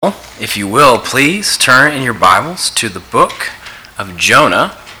If you will, please turn in your Bibles to the book of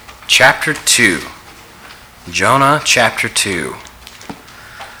Jonah, chapter 2. Jonah, chapter 2.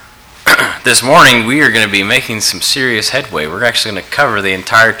 This morning, we are going to be making some serious headway. We're actually going to cover the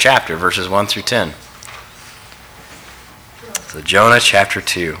entire chapter, verses 1 through 10. So, Jonah, chapter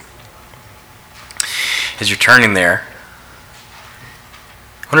 2. As you're turning there,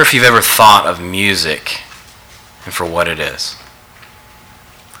 I wonder if you've ever thought of music and for what it is.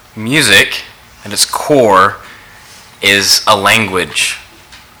 Music, at its core, is a language.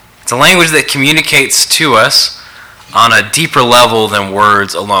 It's a language that communicates to us on a deeper level than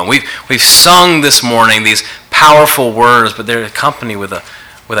words alone. We've sung this morning these powerful words, but they're accompanied with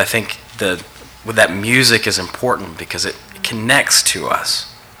that music is important because it connects to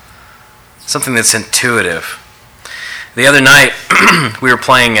us. Something that's intuitive. The other night, we were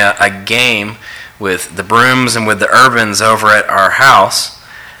playing a game with the Brooms and with the Urbans over at our house.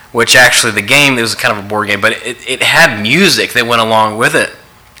 Which actually, the game, it was kind of a board game, but it had music that went along with it.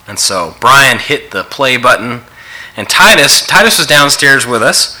 And so Brian hit the play button, and Titus was downstairs with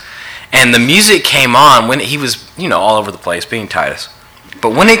us, and the music came on when he was, all over the place, being Titus.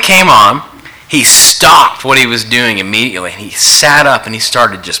 But when it came on, he stopped what he was doing immediately, and he sat up and he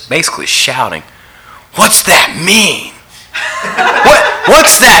started just basically shouting, "What's that mean?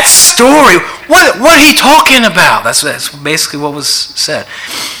 What's that story? What are he talking about?" That's basically what was said.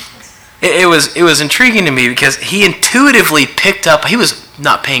 It was intriguing to me because he intuitively picked up. He was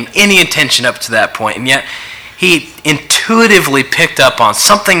not paying any attention up to that point, and yet he intuitively picked up on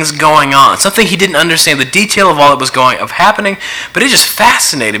something's going on, something he didn't understand the detail of all that was happening. But it just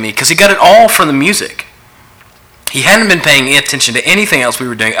fascinated me because he got it all from the music. He hadn't been paying attention to anything else we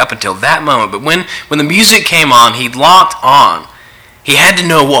were doing up until that moment. But when the music came on, he locked on. He had to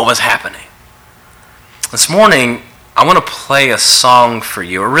know what was happening. This morning, I want to play a song for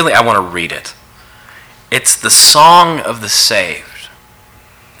you, or really I want to read it. It's the Song of the Saved.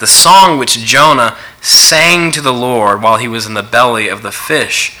 The song which Jonah sang to the Lord while he was in the belly of the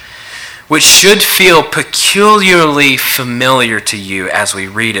fish, which should feel peculiarly familiar to you as we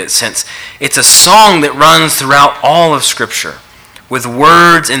read it, since it's a song that runs throughout all of Scripture, with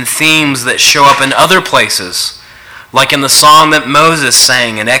words and themes that show up in other places, like in the song that Moses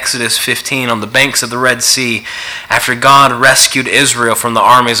sang in Exodus 15 on the banks of the Red Sea after God rescued Israel from the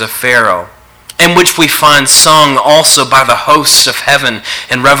armies of Pharaoh, and which we find sung also by the hosts of heaven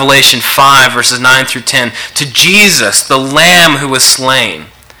in Revelation 5 verses 9 through 10, to Jesus, the Lamb who was slain.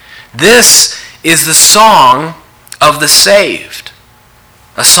 This is the song of the saved,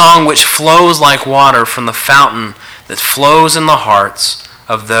 a song which flows like water from the fountain that flows in the hearts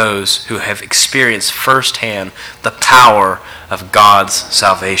of those who have experienced firsthand the power of God's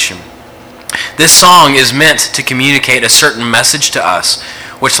salvation. This song is meant to communicate a certain message to us,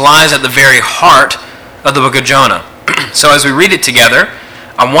 which lies at the very heart of the book of Jonah. So as we read it together,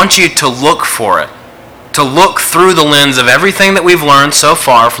 I want you to look for it, to look through the lens of everything that we've learned so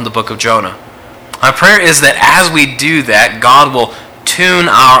far from the book of Jonah. My prayer is that as we do that, God will tune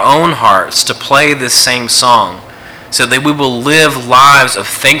our own hearts to play this same song, so that we will live lives of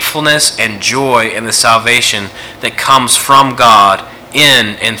thankfulness and joy in the salvation that comes from God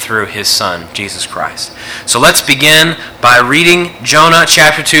in and through His Son, Jesus Christ. So let's begin by reading Jonah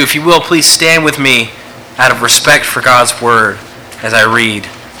chapter 2. If you will, please stand with me out of respect for God's Word as I read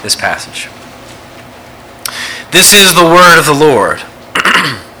this passage. This is the word of the Lord.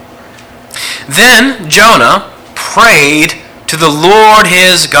 Then Jonah prayed to the Lord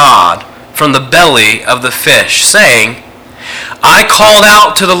his God from the belly of the fish, saying, "I called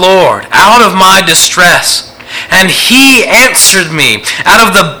out to the Lord out of my distress, and He answered me. Out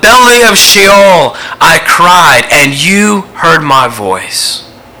of the belly of Sheol I cried, and you heard my voice.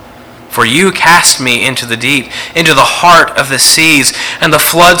 For you cast me into the deep, into the heart of the seas, and the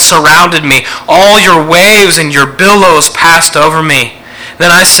flood surrounded me. All your waves and your billows passed over me.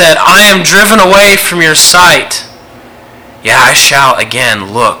 Then I said, I am driven away from your sight. Yet I shall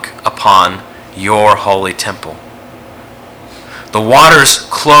again look upon your holy temple. The waters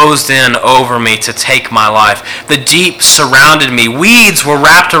closed in over me to take my life. The deep surrounded me. Weeds were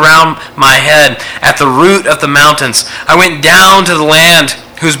wrapped around my head at the root of the mountains. I went down to the land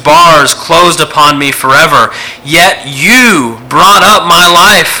whose bars closed upon me forever. Yet you brought up my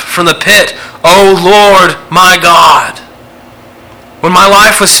life from the pit, O Lord my God. When my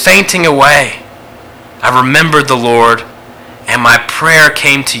life was fainting away, I remembered the Lord, and my prayer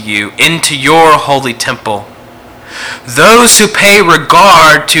came to you into your holy temple. Those who pay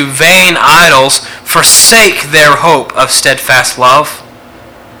regard to vain idols forsake their hope of steadfast love.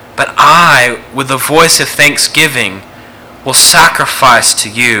 But I, with the voice of thanksgiving, will sacrifice to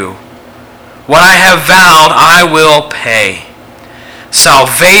you. What I have vowed, I will pay.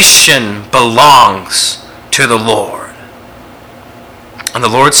 Salvation belongs to the Lord." And the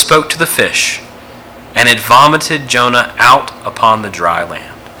Lord spoke to the fish, and it vomited Jonah out upon the dry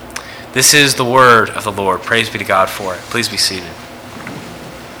land. This is the word of the Lord. Praise be to God for it. Please be seated.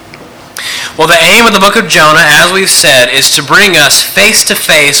 Well, the aim of the book of Jonah, as we've said, is to bring us face to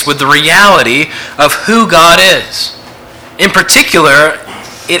face with the reality of who God is. In particular,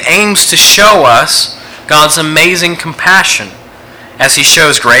 it aims to show us God's amazing compassion as he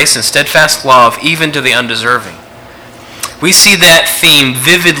shows grace and steadfast love even to the undeserving. We see that theme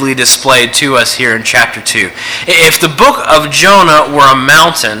vividly displayed to us here in chapter 2. If the book of Jonah were a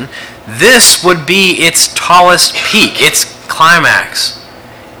mountain, this would be its tallest peak, its climax.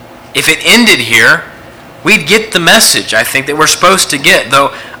 If it ended here, we'd get the message, I think, that we're supposed to get,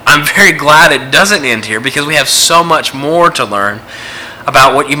 though I'm very glad it doesn't end here because we have so much more to learn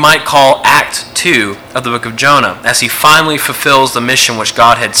about what you might call Act 2 of the book of Jonah, as he finally fulfills the mission which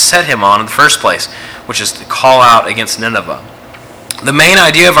God had set him on in the first place, which is to call out against Nineveh. The main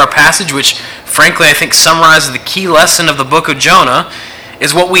idea of our passage, which frankly I think summarizes the key lesson of the book of Jonah,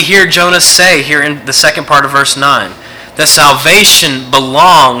 is what we hear Jonah say here in the second part of verse 9, that salvation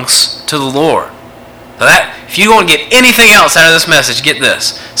belongs to the Lord. So that, if you don't get anything else out of this message, get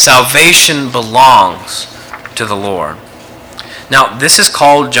this: salvation belongs to the Lord. Now, this is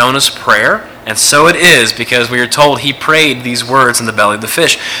called Jonah's prayer, and so it is because we are told he prayed these words in the belly of the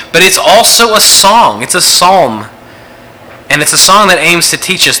fish. But it's also a song. It's a psalm. And it's a song that aims to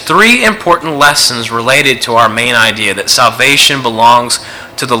teach us three important lessons related to our main idea, that salvation belongs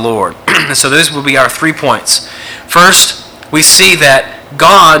to the Lord. So those will be our 3 points. First, we see that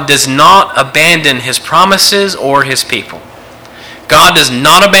God does not abandon his promises or his people. God does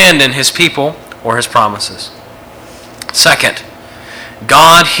not abandon his people or his promises. Second,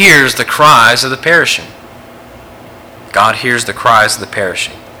 God hears the cries of the perishing. God hears the cries of the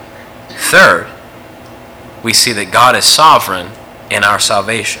perishing. Third, we see that God is sovereign in our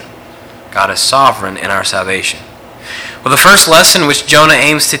salvation. God is sovereign in our salvation. Well, the first lesson which Jonah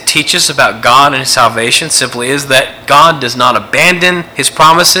aims to teach us about God and his salvation simply is that God does not abandon his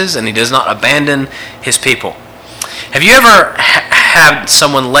promises and he does not abandon his people. Have you ever had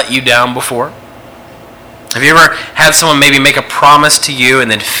someone let you down before? Have you ever had someone maybe make a promise to you and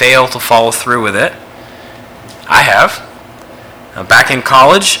then fail to follow through with it? I have. Back in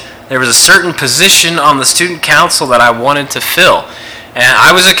college, there was a certain position on the student council that I wanted to fill. And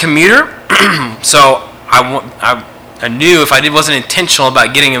I was a commuter, so I knew if I wasn't intentional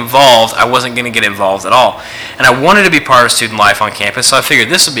about getting involved, I wasn't going to get involved at all. And I wanted to be part of student life on campus, so I figured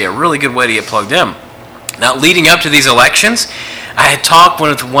this would be a really good way to get plugged in. Now, leading up to these elections, I had talked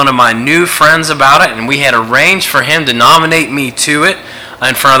with one of my new friends about it, and we had arranged for him to nominate me to it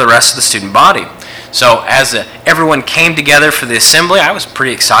in front of the rest of the student body. So as everyone came together for the assembly, I was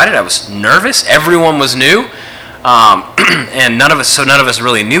pretty excited. I was nervous. Everyone was new, and none of us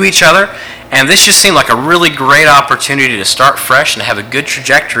really knew each other. And this just seemed like a really great opportunity to start fresh and have a good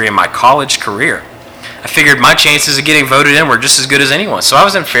trajectory in my college career. I figured my chances of getting voted in were just as good as anyone. So I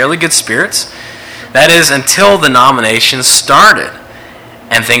was in fairly good spirits. That is, until the nominations started,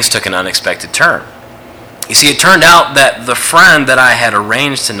 and things took an unexpected turn. You see, it turned out that the friend that I had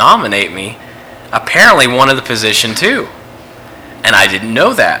arranged to nominate me apparently wanted the position too. And I didn't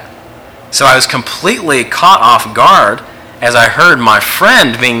know that. So I was completely caught off guard as I heard my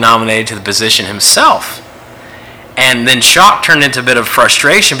friend being nominated to the position himself. And then shock turned into a bit of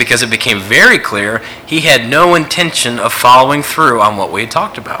frustration because it became very clear he had no intention of following through on what we had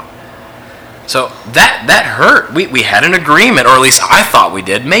talked about. So that hurt. We had an agreement, or at least I thought we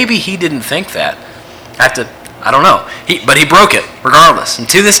did. Maybe he didn't think that. I don't know. But he broke it regardless. And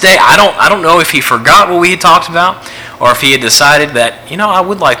to this day, I don't know if he forgot what we had talked about, or if he had decided that, I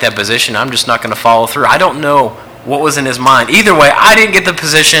would like that position. I'm just not going to follow through. I don't know what was in his mind. Either way, I didn't get the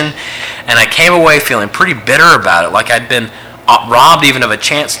position, and I came away feeling pretty bitter about it, like I'd been robbed even of a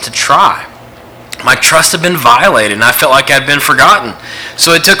chance to try. My trust had been violated, and I felt like I'd been forgotten.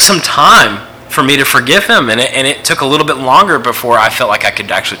 So it took some time for me to forgive him, and it took a little bit longer before I felt like I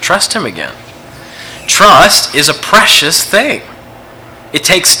could actually trust him again. Trust is a precious thing. It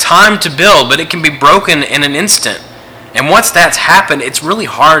takes time to build, but it can be broken in an instant. And once that's happened, it's really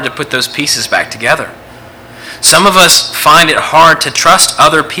hard to put those pieces back together. Some of us find it hard to trust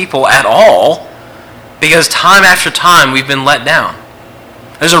other people at all because time after time we've been let down.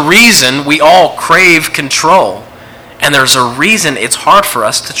 There's a reason we all crave control, and there's a reason it's hard for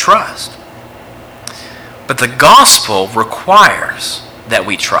us to trust. But the gospel requires that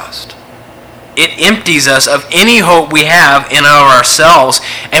we trust. it empties us of any hope we have in ourselves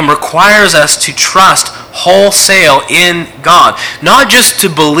and requires us to trust wholesale in God. Not just to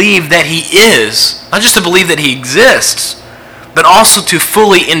believe that He is, not just to believe that He exists, but also to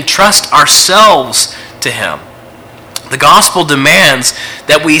fully entrust ourselves to Him. The gospel demands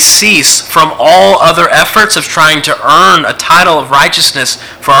that we cease from all other efforts of trying to earn a title of righteousness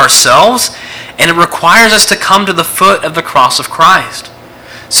for ourselves, and it requires us to come to the foot of the cross of Christ.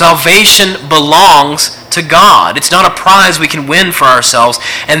 Salvation belongs to God. It's not a prize we can win for ourselves,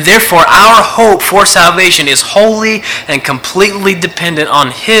 and therefore our hope for salvation is wholly and completely dependent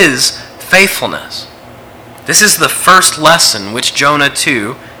on His faithfulness. This is the first lesson which Jonah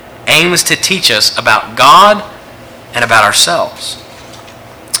 2 aims to teach us about God and about ourselves.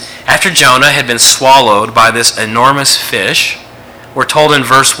 After Jonah had been swallowed by this enormous fish, we're told in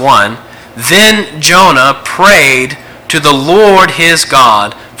verse 1, "Then Jonah prayed to the Lord his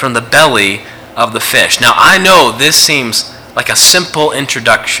God from the belly of the fish." Now, I know this seems like a simple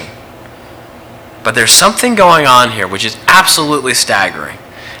introduction, but there's something going on here which is absolutely staggering.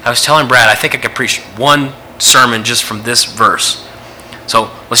 I was telling Brad, I think I could preach one sermon just from this verse. So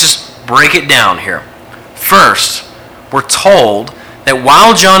let's just break it down here. First, we're told that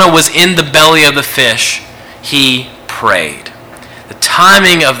while Jonah was in the belly of the fish, he prayed. The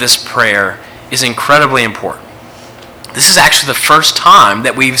timing of this prayer is incredibly important. This is actually the first time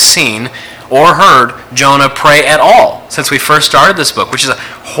that we've seen or heard Jonah pray at all since we first started this book, which is a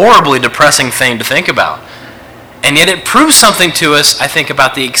horribly depressing thing to think about. And yet it proves something to us, I think,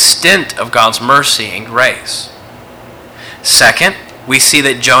 about the extent of God's mercy and grace. Second, we see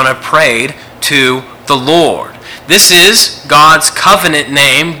that Jonah prayed to the Lord. This is God's covenant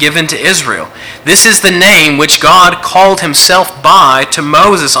name given to Israel. This is the name which God called Himself by to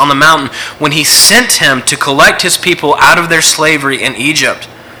Moses on the mountain when He sent him to collect His people out of their slavery in Egypt.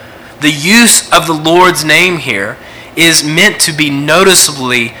 The use of the Lord's name here is meant to be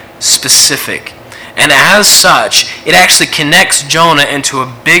noticeably specific. And as such, it actually connects Jonah into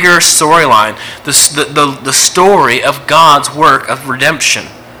a bigger storyline, the story of God's work of redemption.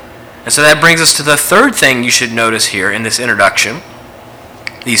 And so that brings us to the third thing you should notice here in this introduction.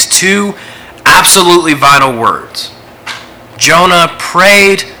 These two absolutely vital words. Jonah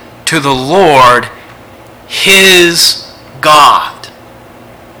prayed to the Lord, his God.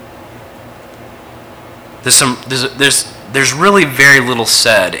 There's really very little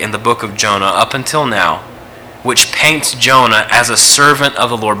said in the book of Jonah up until now which paints Jonah as a servant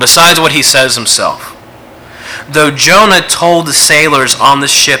of the Lord, besides what he says himself. Though Jonah told the sailors on the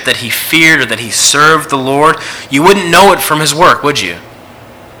ship that he feared or that he served the Lord, you wouldn't know it from his work, would you?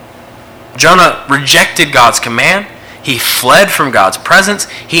 Jonah rejected God's command. He fled from God's presence.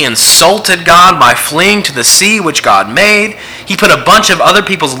 He insulted God by fleeing to the sea which God made. He put a bunch of other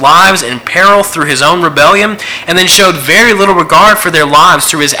people's lives in peril through his own rebellion, and then showed very little regard for their lives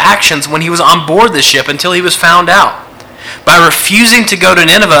through his actions when he was on board the ship until he was found out. By refusing to go to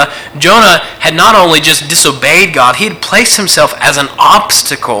Nineveh, Jonah had not only just disobeyed God, he had placed himself as an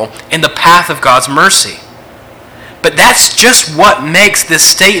obstacle in the path of God's mercy. But that's just what makes this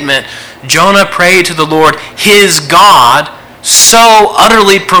statement, Jonah prayed to the Lord, his God, so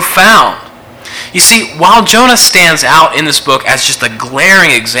utterly profound. You see, while Jonah stands out in this book as just a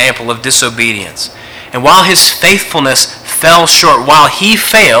glaring example of disobedience, and while his faithfulness fell short, while he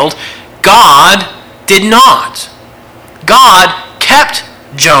failed, God did not. God kept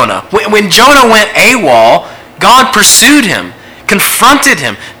Jonah. When Jonah went AWOL, God pursued him, confronted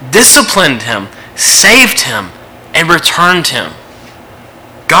him, disciplined him, saved him, and returned him.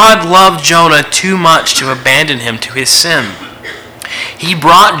 God loved Jonah too much to abandon him to his sin. He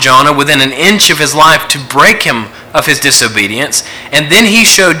brought Jonah within an inch of his life to break him of his disobedience, and then he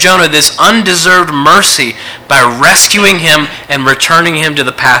showed Jonah this undeserved mercy by rescuing him and returning him to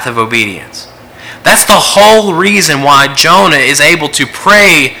the path of obedience. That's the whole reason why Jonah is able to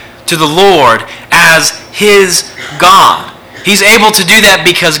pray to the Lord as his God. He's able to do that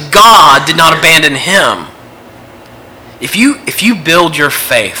because God did not abandon him. If you build your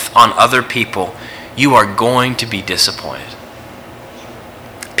faith on other people, you are going to be disappointed.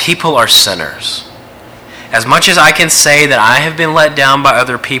 People are sinners. As much as I can say that I have been let down by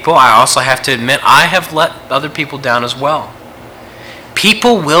other people, I also have to admit I have let other people down as well.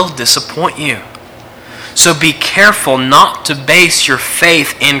 People will disappoint you. So be careful not to base your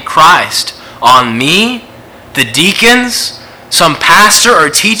faith in Christ on me, the deacons, some pastor or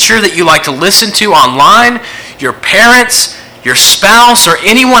teacher that you like to listen to online, your parents, your spouse, or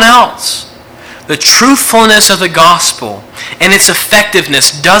anyone else. The truthfulness of the gospel and its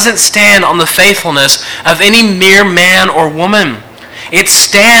effectiveness doesn't stand on the faithfulness of any mere man or woman. It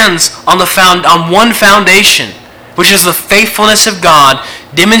stands on one foundation, which is the faithfulness of God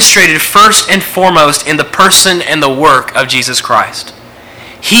demonstrated first and foremost in the person and the work of Jesus Christ.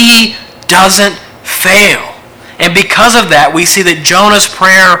 He doesn't fail. And because of that, we see that Jonah's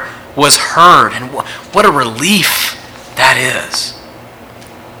prayer was heard. And what a relief that is.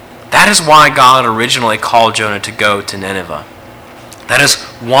 That is why God originally called Jonah to go to Nineveh. That is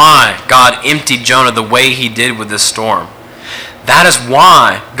why God emptied Jonah the way he did with this storm. That is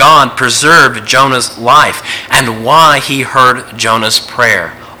why God preserved Jonah's life and why he heard Jonah's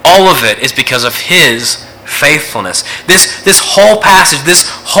prayer. All of it is because of his faithfulness. This whole passage, this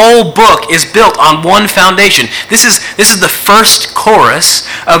whole book is built on one foundation. This is the first chorus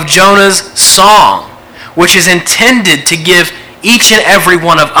of Jonah's song, which is intended to give each and every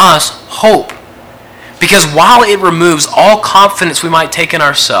one of us hope. Because while it removes all confidence we might take in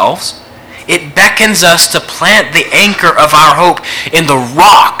ourselves, it beckons us to plant the anchor of our hope in the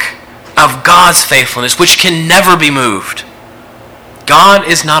rock of God's faithfulness, which can never be moved. God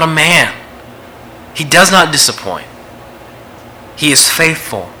is not a man. He does not disappoint. He is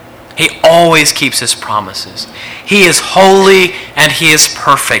faithful. He always keeps his promises. He is holy and he is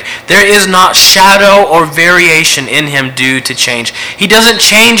perfect. There is not shadow or variation in him due to change. He doesn't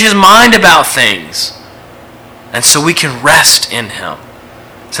change his mind about things. And so we can rest in him.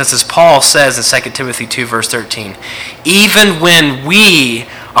 Since as Paul says in 2 Timothy 2 verse 13, even when we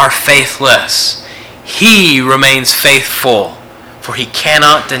are faithless, he remains faithful, for he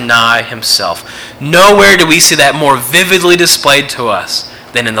cannot deny himself. Nowhere do we see that more vividly displayed to us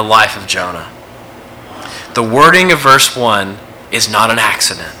than in the life of Jonah. The wording of verse 1 is not an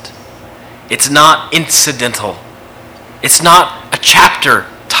accident. It's not incidental. It's not a chapter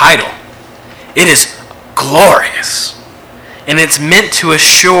title. It is glorious. And it's meant to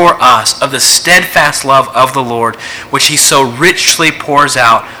assure us of the steadfast love of the Lord, which he so richly pours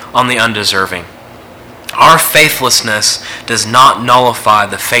out on the undeserving. Our faithlessness does not nullify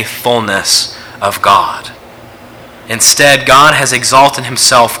the faithfulness of God. Instead, God has exalted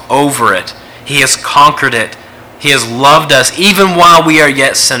himself over it. He has conquered it. He has loved us even while we are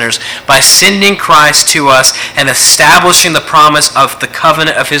yet sinners by sending Christ to us and establishing the promise of the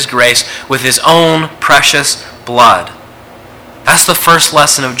covenant of his grace with his own precious blood. That's the first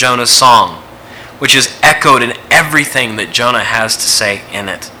lesson of Jonah's song, which is echoed in everything that Jonah has to say in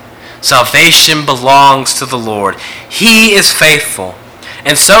it. Salvation belongs to the Lord. He is faithful.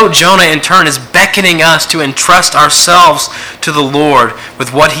 And so Jonah in turn is beckoning us to entrust ourselves to the Lord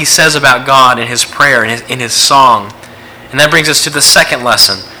with what he says about God in his prayer, in his song. And that brings us to the second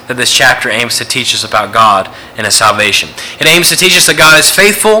lesson that this chapter aims to teach us about God and his salvation. It aims to teach us that God is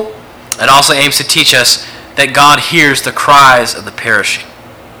faithful. It also aims to teach us that God hears the cries of the perishing.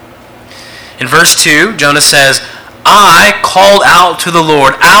 In verse 2, Jonah says, I called out to the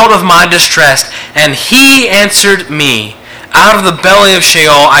Lord out of my distress, and he answered me. Out of the belly of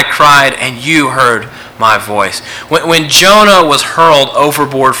Sheol I cried, and you heard my voice. When Jonah was hurled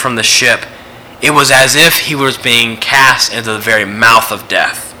overboard from the ship, it was as if he was being cast into the very mouth of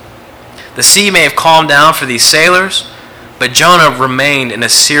death. The sea may have calmed down for these sailors, but Jonah remained in a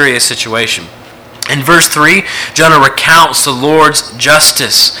serious situation. In verse 3, Jonah recounts the Lord's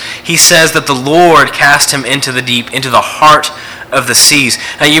justice. He says that the Lord cast him into the deep, into the heart of the seas.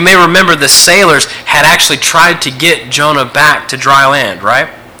 Now you may remember the sailors had actually tried to get Jonah back to dry land, right?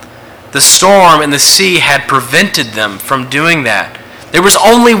 The storm and the sea had prevented them from doing that. There was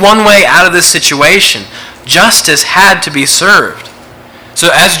only one way out of this situation. Justice had to be served. So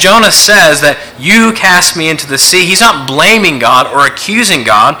as Jonah says that you cast me into the sea, he's not blaming God or accusing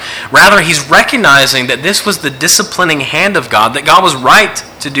God. Rather, he's recognizing that this was the disciplining hand of God, that God was right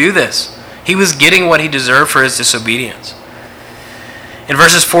to do this. He was getting what he deserved for his disobedience. In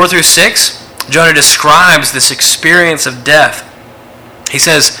verses 4 through 6, Jonah describes this experience of death. He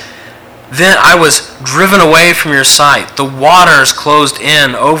says, then I was driven away from your sight. The waters closed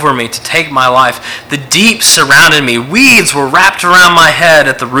in over me to take my life. The deep surrounded me. Weeds were wrapped around my head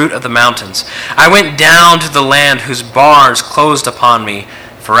at the root of the mountains. I went down to the land whose bars closed upon me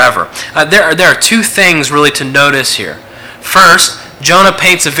forever. There are two things really to notice here. First, Jonah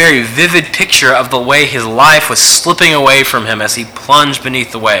paints a very vivid picture of the way his life was slipping away from him as he plunged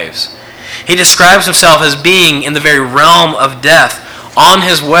beneath the waves. He describes himself as being in the very realm of death, on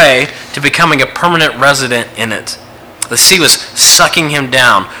his way to becoming a permanent resident in it. The sea was sucking him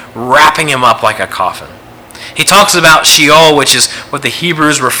down, wrapping him up like a coffin. He talks about Sheol, which is what the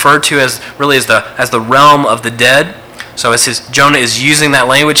Hebrews refer to as the realm of the dead. So Jonah is using that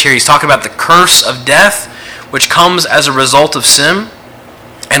language here. He's talking about the curse of death, which comes as a result of sin.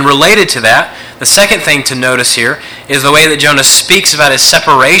 And related to that, the second thing to notice here is the way that Jonah speaks about his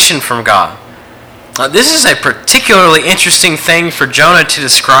separation from God. This is a particularly interesting thing for Jonah to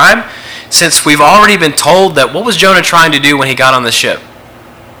describe, since we've already been told that what was Jonah trying to do when he got on the ship?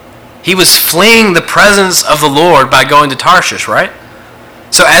 He was fleeing the presence of the Lord by going to Tarshish, right?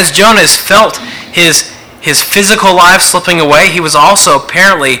 So as Jonah has felt his physical life slipping away, he was also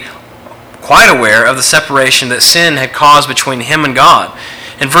apparently quite aware of the separation that sin had caused between him and God.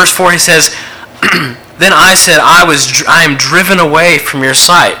 In verse 4 he says, "Then I said, I am driven away from your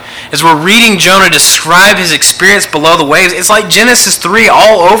sight." As we're reading Jonah describe his experience below the waves, it's like Genesis 3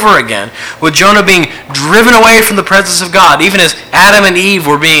 all over again, with Jonah being driven away from the presence of God, even as Adam and Eve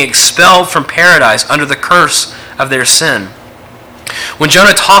were being expelled from paradise under the curse of their sin. When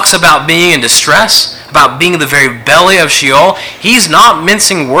Jonah talks about being in distress, about being in the very belly of Sheol, he's not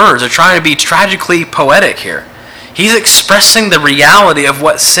mincing words or trying to be tragically poetic here. He's expressing the reality of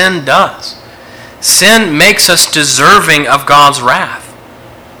what sin does. Sin makes us deserving of God's wrath.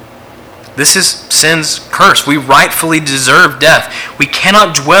 This is sin's curse. We rightfully deserve death. We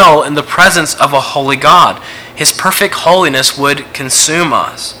cannot dwell in the presence of a holy God. His perfect holiness would consume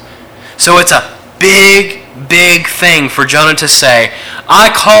us. So it's a big thing for Jonah to say, "I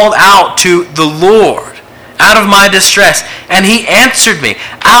called out to the Lord out of my distress, and he answered me.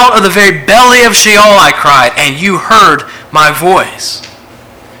 Out of the very belly of Sheol I cried, and you heard my voice."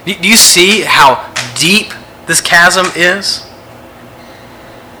 Do you see how deep this chasm is?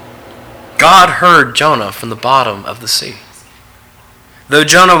 God heard Jonah from the bottom of the sea. Though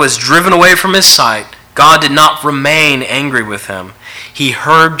Jonah was driven away from his sight, God did not remain angry with him. He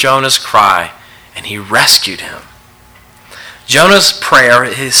heard Jonah's cry, and he rescued him. Jonah's prayer,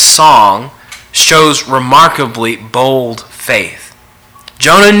 his song, shows remarkably bold faith.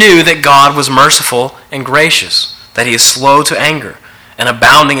 Jonah knew that God was merciful and gracious, that he is slow to anger and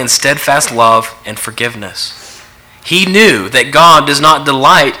abounding in steadfast love and forgiveness. He knew that God does not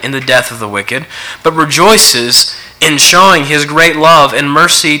delight in the death of the wicked, but rejoices in showing his great love and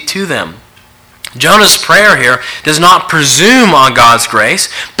mercy to them. Jonah's prayer here does not presume on God's grace,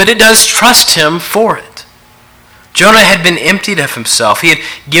 but it does trust him for it. Jonah had been emptied of himself. He had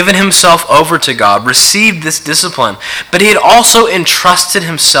given himself over to God, received this discipline, but he had also entrusted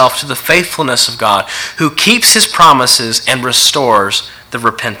himself to the faithfulness of God, who keeps his promises and restores the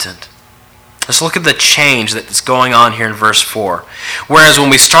repentant. Let's look at the change that's going on here in verse 4. Whereas when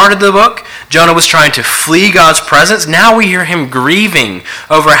we started the book, Jonah was trying to flee God's presence, now we hear him grieving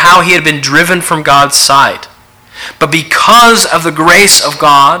over how he had been driven from God's sight. But because of the grace of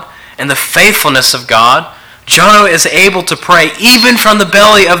God and the faithfulness of God, Jonah is able to pray even from the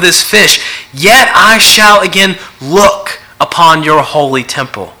belly of this fish, "Yet I shall again look upon your holy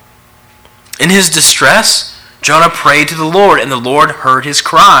temple." In his distress, Jonah prayed to the Lord, and the Lord heard his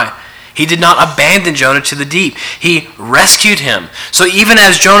cry. He did not abandon Jonah to the deep. He rescued him. So even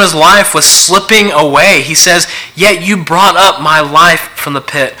as Jonah's life was slipping away, he says, "Yet you brought up my life from the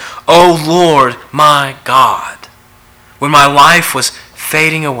pit, O Lord my God." When my life was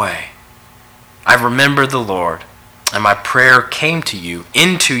fading away, I remembered the Lord, and my prayer came to you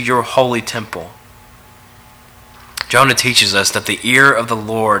into your holy temple. Jonah teaches us that the ear of the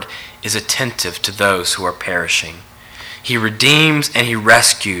Lord is attentive to those who are perishing. He redeems and he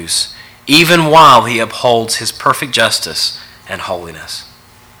rescues, even while he upholds his perfect justice and holiness.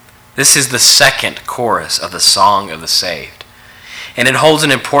 This is the second chorus of the Song of the Saved. And it holds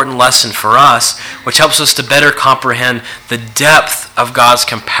an important lesson for us, which helps us to better comprehend the depth of God's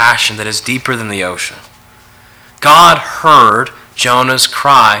compassion that is deeper than the ocean. God heard Jonah's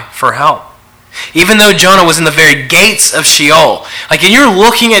cry for help. Even though Jonah was in the very gates of Sheol. Like, when you're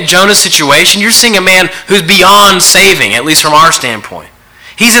looking at Jonah's situation, you're seeing a man who's beyond saving, at least from our standpoint.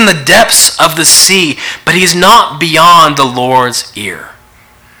 He's in the depths of the sea, but he's not beyond the Lord's ear.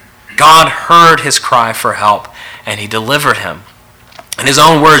 God heard his cry for help, and he delivered him. In his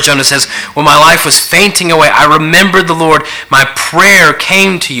own words, Jonah says, "When my life was fainting away, I remembered the Lord. My prayer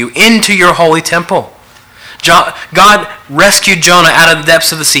came to you into your holy temple." God rescued Jonah out of the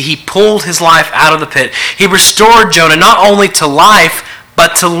depths of the sea. He pulled his life out of the pit. He restored Jonah not only to life,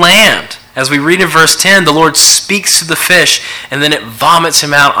 but to land. As we read in verse 10, the Lord speaks to the fish, and then it vomits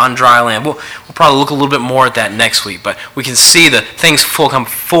him out on dry land. We'll probably look a little bit more at that next week, but we can see that things come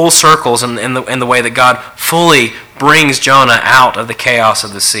full circles in the way that God fully brings Jonah out of the chaos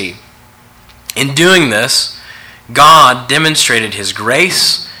of the sea. In doing this, God demonstrated his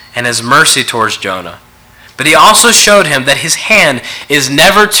grace and his mercy towards Jonah. But he also showed him that his hand is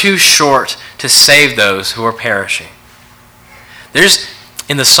never too short to save those who are perishing.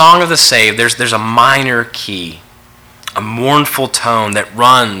 In the Song of the Saved, there's a minor key. a mournful tone that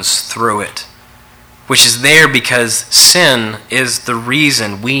runs through it, which is there because sin is the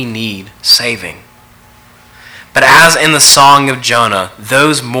reason we need saving. But as in the Song of Jonah,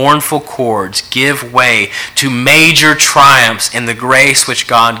 those mournful chords give way to major triumphs in the grace which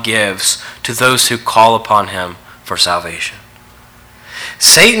God gives to those who call upon him for salvation.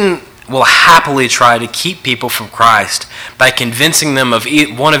 Satan will happily try to keep people from Christ by convincing them of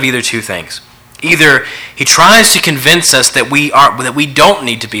one of either two things. Either he tries to convince us that we don't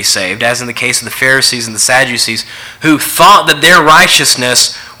need to be saved, as in the case of the Pharisees and the Sadducees, who thought that their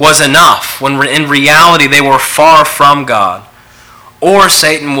righteousness was enough, when in reality they were far from God. Or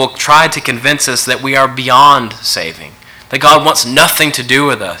Satan will try to convince us that we are beyond saving, that God wants nothing to do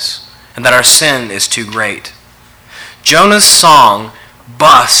with us, and that our sin is too great. Jonah's song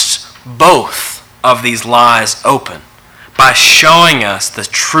busts both of these lies open by showing us the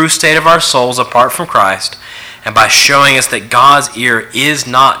true state of our souls apart from Christ, and by showing us that God's ear is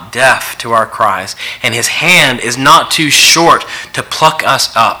not deaf to our cries, and his hand is not too short to pluck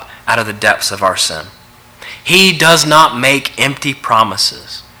us up out of the depths of our sin. He does not make empty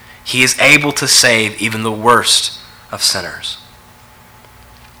promises. He is able to save even the worst of sinners.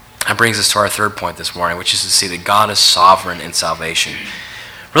 That brings us to our third point this morning, which is to see that God is sovereign in salvation.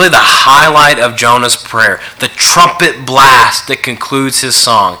 Really the highlight of Jonah's prayer, the trumpet blast that concludes his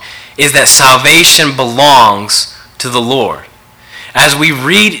song, is that salvation belongs to the Lord. As we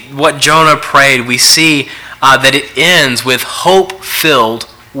read what Jonah prayed, we see that it ends with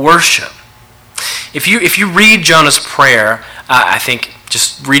hope-filled worship. If you read Jonah's prayer, I think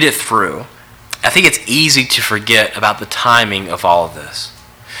just read it through. I think it's easy to forget about the timing of all of this.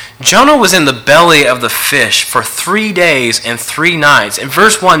 Jonah was in the belly of the fish for 3 days and 3 nights. And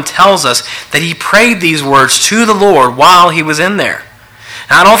verse 1 tells us that he prayed these words to the Lord while he was in there.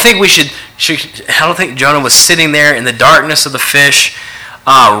 Now, I don't think Jonah was sitting there in the darkness of the fish,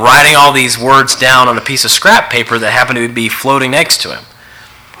 writing all these words down on a piece of scrap paper that happened to be floating next to him.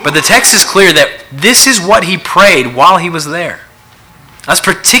 But the text is clear that this is what he prayed while he was there. That's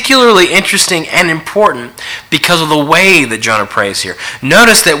particularly interesting and important because of the way that Jonah prays here.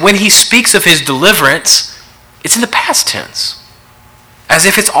 Notice that when he speaks of his deliverance, it's in the past tense, as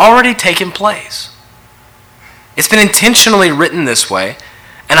if it's already taken place. It's been intentionally written this way,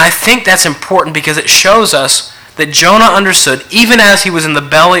 and I think that's important because it shows us that Jonah understood, even as he was in the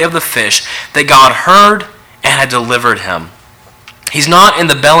belly of the fish, that God heard and had delivered him. He's not in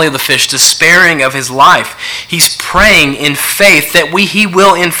the belly of the fish despairing of his life. He's praying in faith that he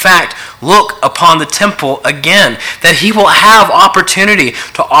will in fact look upon the temple again, that he will have opportunity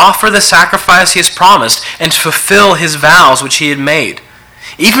to offer the sacrifice he has promised and to fulfill his vows which he had made.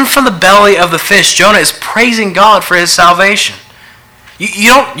 Even from the belly of the fish, Jonah is praising God for his salvation.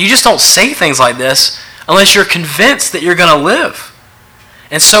 You just don't say things like this unless you're convinced that you're going to live.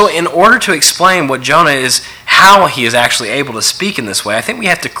 And so in order to explain what Jonah is, how he is actually able to speak in this way, I think we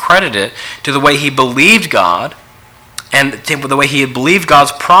have to credit it to the way he believed God and the way he had believed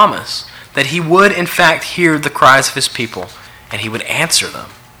God's promise that he would in fact hear the cries of his people and he would answer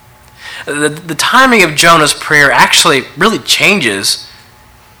them. The timing of Jonah's prayer actually really changes,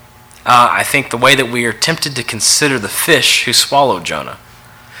 I think, the way that we are tempted to consider the fish who swallowed Jonah.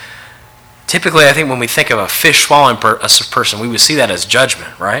 Typically, I think when we think of a fish swallowing a person, we would see that as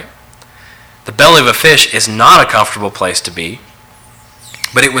judgment, right? The belly of a fish is not a comfortable place to be,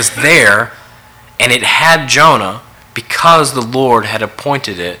 but it was there, and it had Jonah because the Lord had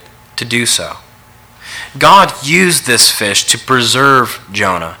appointed it to do so. God used this fish to preserve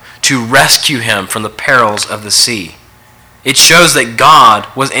Jonah, to rescue him from the perils of the sea. It shows that God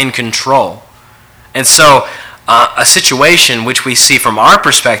was in control. And so, a situation which we see from our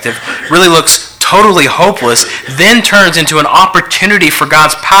perspective really looks totally hopeless, then turns into an opportunity for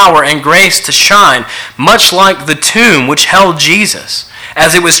God's power and grace to shine, much like the tomb which held Jesus,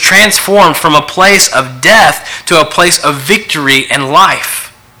 as it was transformed from a place of death to a place of victory and life.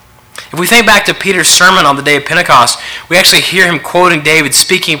 If we think back to Peter's sermon on the day of Pentecost, we actually hear him quoting David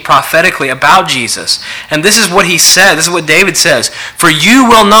speaking prophetically about Jesus. And this is what he said. This is what David says. "For you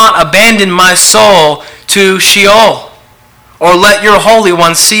will not abandon my soul to Sheol, or let your Holy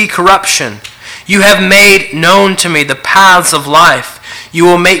One see corruption. You have made known to me the paths of life. You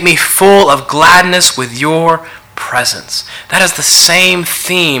will make me full of gladness with your presence." That is the same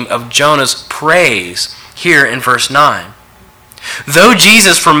theme of Jonah's praise here in verse 9. Though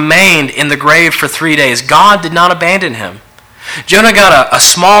Jesus remained in the grave for 3 days, God did not abandon him. Jonah got a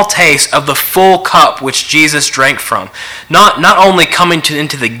small taste of the full cup which Jesus drank from, not only coming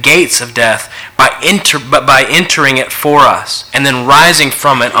into the gates of death, but by entering it for us, and then rising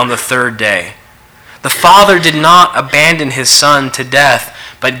from it on the 3rd day. The Father did not abandon his Son to death,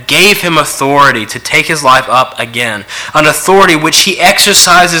 but gave him authority to take his life up again, an authority which he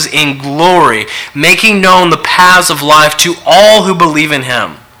exercises in glory, making known the paths of life to all who believe in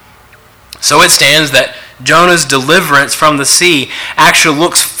him. So it stands that Jonah's deliverance from the sea actually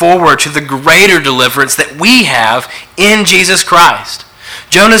looks forward to the greater deliverance that we have in Jesus Christ.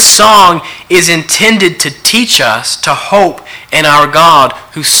 Jonah's song is intended to teach us to hope in our God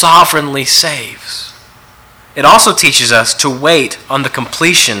who sovereignly saves. It also teaches us to wait on the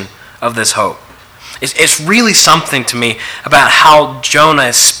completion of this hope. It's really something to me about how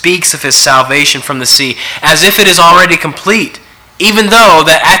Jonah speaks of his salvation from the sea as if it is already complete, even though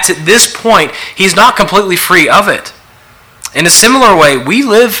that at this point he's not completely free of it. In a similar way,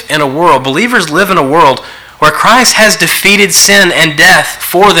 believers live in a world where Christ has defeated sin and death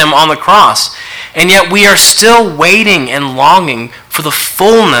for them on the cross, and yet we are still waiting and longing for the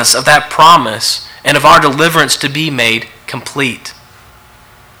fullness of that promise and of our deliverance to be made complete.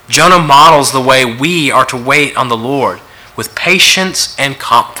 Jonah models the way we are to wait on the Lord with patience and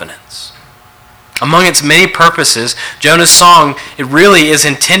confidence. Among its many purposes, Jonah's song, it really is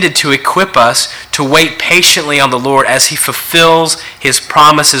intended to equip us to wait patiently on the Lord as he fulfills his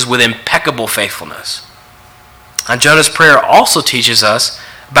promises with impeccable faithfulness. And Jonah's prayer also teaches us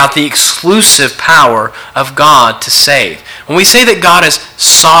about the exclusive power of God to save. When we say that God is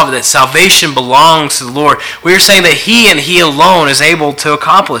sovereign, that salvation belongs to the Lord, we are saying that he and he alone is able to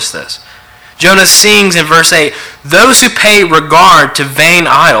accomplish this. Jonah sings in verse 8, "Those who pay regard to vain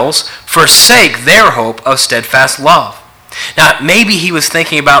idols forsake their hope of steadfast love." Now, maybe he was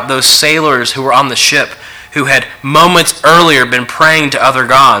thinking about those sailors who were on the ship who had moments earlier been praying to other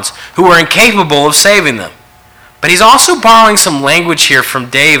gods, who were incapable of saving them. But he's also borrowing some language here from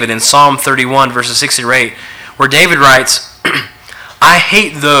David in Psalm 31, verses 6 through 8, where David writes, "I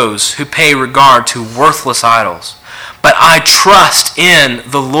hate those who pay regard to worthless idols, but I trust in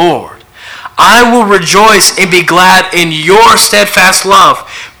the Lord. I will rejoice and be glad in your steadfast love,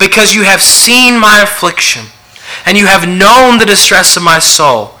 because you have seen my affliction, and you have known the distress of my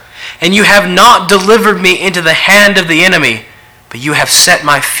soul, and you have not delivered me into the hand of the enemy, but you have set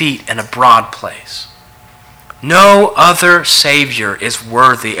my feet in a broad place." No other Savior is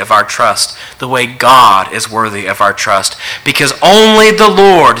worthy of our trust the way God is worthy of our trust, because only the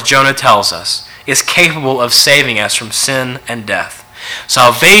Lord, Jonah tells us, is capable of saving us from sin and death.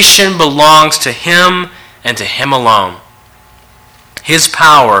 Salvation belongs to him and to him alone. His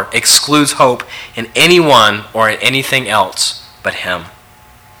power excludes hope in anyone or in anything else but him.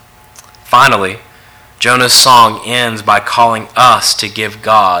 Finally, Jonah's song ends by calling us to give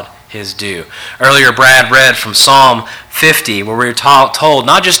God his due. Earlier, Brad read from Psalm 50, where we were told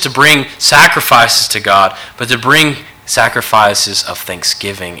not just to bring sacrifices to God, but to bring sacrifices of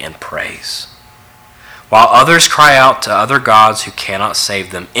thanksgiving and praise. While others cry out to other gods who cannot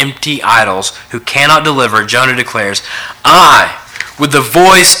save them, empty idols who cannot deliver, Jonah declares, "I, with the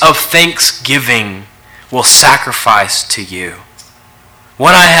voice of thanksgiving, will sacrifice to you.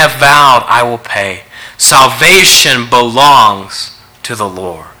 What I have vowed, I will pay. Salvation belongs to the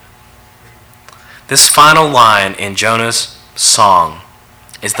Lord." This final line in Jonah's song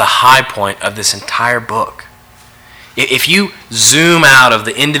is the high point of this entire book. If you zoom out of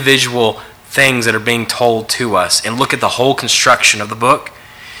the individual things that are being told to us and look at the whole construction of the book,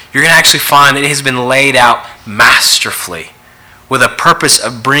 you're going to actually find that it has been laid out masterfully with a purpose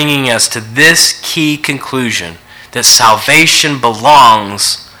of bringing us to this key conclusion, that salvation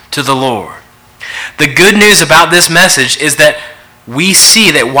belongs to the Lord. The good news about this message is that we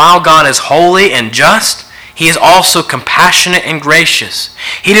see that while God is holy and just, he is also compassionate and gracious.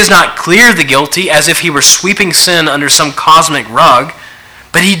 He does not clear the guilty as if he were sweeping sin under some cosmic rug,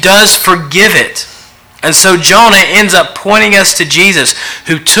 but he does forgive it. And so Jonah ends up pointing us to Jesus,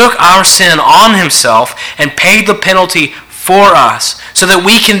 who took our sin on himself and paid the penalty for us, so that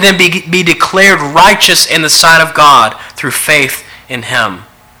we can then be declared righteous in the sight of God through faith in him.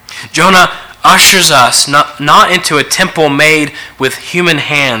 Jonah ushers us not into a temple made with human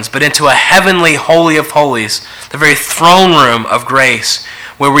hands, but into a heavenly holy of holies, the very throne room of grace,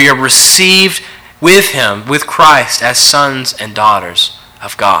 where we are received with him, with Christ, as sons and daughters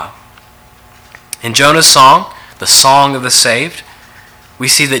of God. In Jonah's song, the song of the saved, we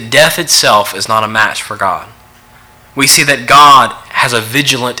see that death itself is not a match for God. We see that God has a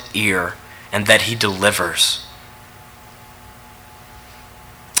vigilant ear and that he delivers.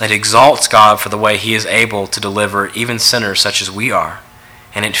 It exalts God for the way he is able to deliver even sinners such as we are.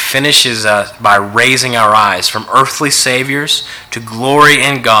 And it finishes us by raising our eyes from earthly saviors to glory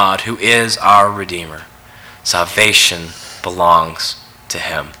in God, who is our Redeemer. Salvation belongs to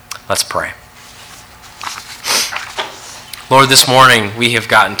him. Let's pray. Lord, this morning we have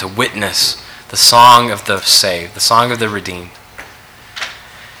gotten to witness the song of the saved, the song of the redeemed.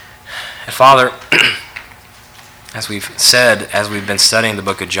 And Father, as we've said, as we've been studying the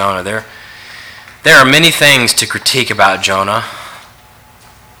book of Jonah, there are many things to critique about Jonah,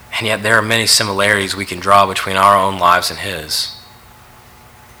 and yet there are many similarities we can draw between our own lives and his.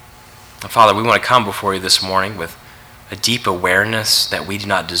 And Father, we want to come before you this morning with a deep awareness that we do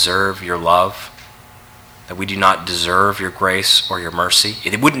not deserve your love, that we do not deserve your grace or your mercy.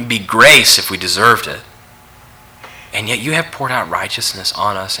 It wouldn't be grace if we deserved it. And yet you have poured out righteousness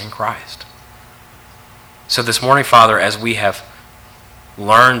on us in Christ. So this morning, Father, as we have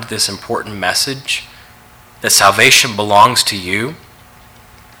learned this important message that salvation belongs to you,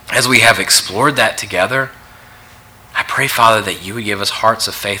 as we have explored that together, I pray, Father, that you would give us hearts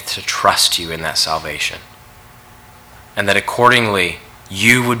of faith to trust you in that salvation, and that accordingly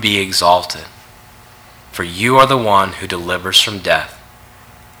you would be exalted. For you are the one who delivers from death,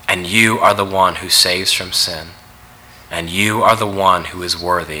 and you are the one who saves from sin, and you are the one who is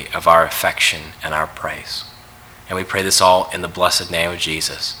worthy of our affection and our praise. And we pray this all in the blessed name of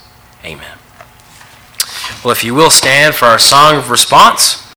Jesus. Amen. Well, if you will stand for our song of response.